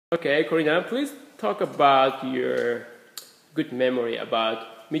Okay, Corina, please talk about your good memory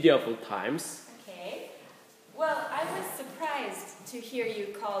about medieval times. Okay. Well, I was surprised to hear you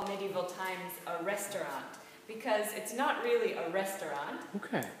call medieval times a restaurant because it's not really a restaurant.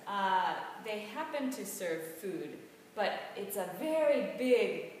 Okay. They happen to serve food, but it's a very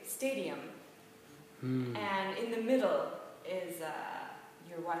big stadium. And in the middle is,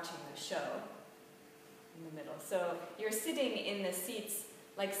 you're watching the show in the middle. So you're sitting in the seats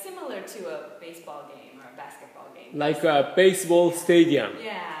like similar to a baseball game or a basketball game. Like a baseball stadium.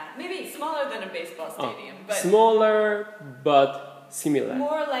 Yeah, maybe smaller than a baseball stadium. But smaller but similar.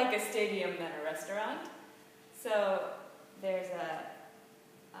 More like a stadium than a restaurant. So there's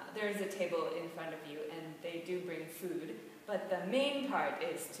a table in front of you and they do bring food. But the main part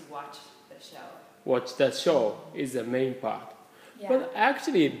is to watch the show. Watch the show is the main part. Yeah. But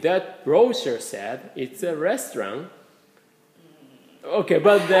actually that brochure said it's a restaurant. Okay,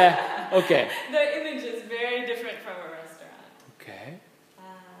 but okay. The image is very different from a restaurant. Okay.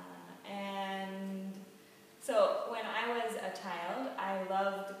 And so when I was a child, I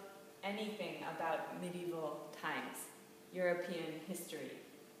loved anything about medieval times, European history.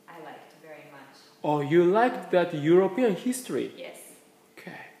 I liked very much. Oh, you liked that European history? Yes.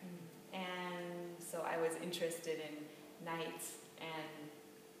 Okay. And so I was interested in knights and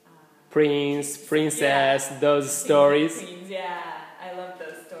Prince, princess, those stories. Queens, yeah. I love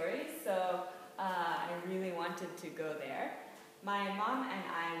those stories, so I really wanted to go there. My mom and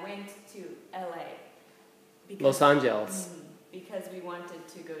I went to LA. Los Angeles. Because we wanted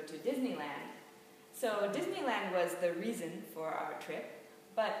to go to Disneyland. So Disneyland was the reason for our trip,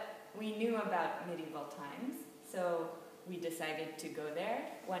 but we knew about medieval times, so we decided to go there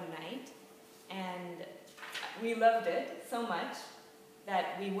one night, and we loved it so much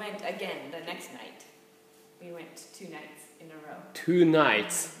that we went again the next night. We went 2 nights in a row. 2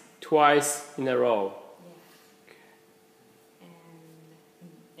 nights, twice in a row. Yeah.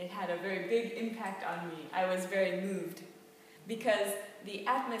 And it had a very big impact on me. I was very moved because the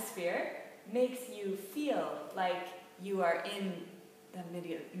atmosphere makes you feel like you are in the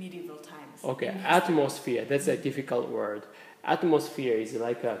medieval times. Okay, atmosphere, that's a difficult word. Atmosphere is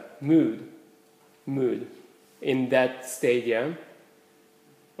like a mood in that stadium.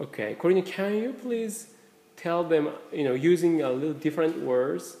 Okay, Corina, can you please tell them, using a little different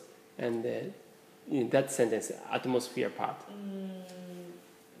words and in that sentence, atmosphere part.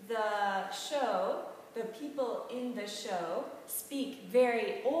 The show, the people in the show speak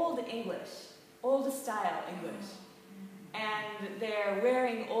very old English, old style English. And they're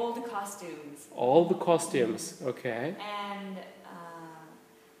wearing old costumes. All the costumes, okay. And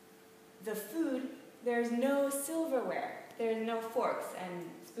the food, there's no silverware. There's no forks and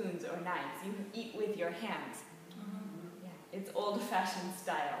spoons or knives. You eat with your hands. Yeah, it's old-fashioned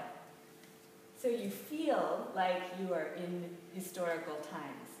style. So you feel like you are in historical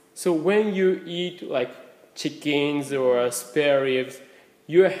times. So when you eat like chickens or spare ribs,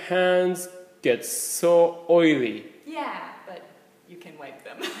 your hands get so oily. Yeah, but you can wipe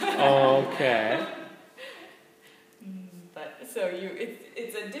them. Okay. But so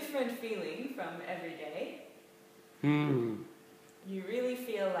it's a different feeling from every day. You really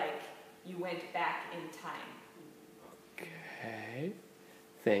feel like you went back in time. Okay.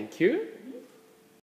 Thank you.